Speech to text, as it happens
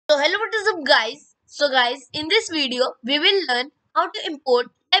So hello, what is up guys? So guys, in this video we will learn how to import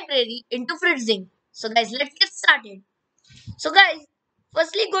library into Fritzing. So guys, let's get started. So guys,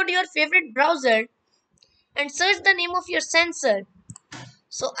 firstly go to your favorite browser and search the name of your sensor.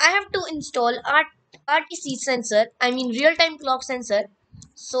 So I have to install RTC sensor, I mean real-time clock sensor.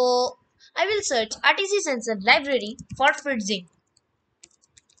 So I will search RTC sensor library for Fritzing.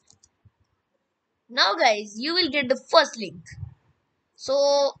 Now guys, you will get the first link.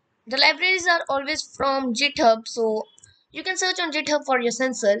 So the libraries are always from GitHub, so you can search on GitHub for your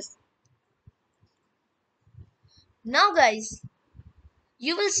sensors. Now guys,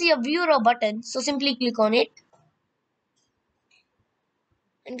 you will see a view raw button, so simply click on it,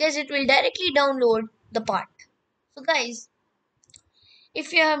 and guys, it will directly download the part. So guys,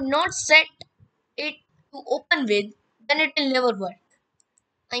 if you have not set it to open with, then it will never work.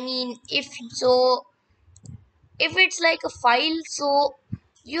 I mean, if it's like a file, so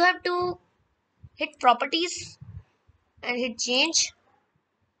you have to hit properties and hit change.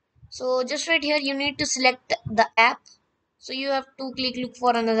 So just right here you need to select the app. So you have to click look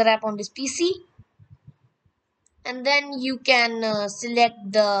for another app on this PC, and then you can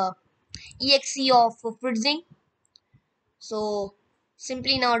select the exe of Fritzing. So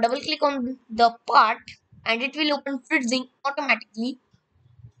simply now double click on the part and it will open Fritzing automatically.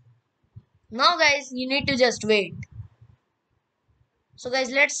 Now guys, you need to just wait. So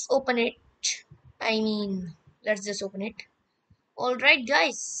guys, let's open it. I mean, let's just open it. Alright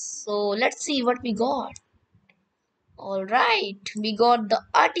guys, so let's see what we got. Alright, we got the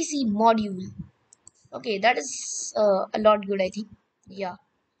RTC module. Okay, that is a lot good, I think. Yeah,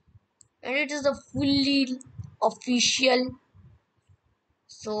 and it is a fully official.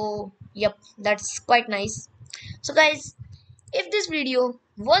 So, yep, that's quite nice. So, guys, if this video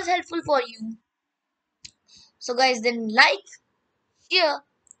was helpful for you, so guys, then like, share,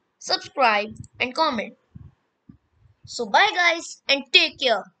 subscribe, and comment. So, bye, guys, and take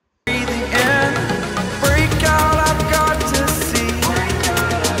care.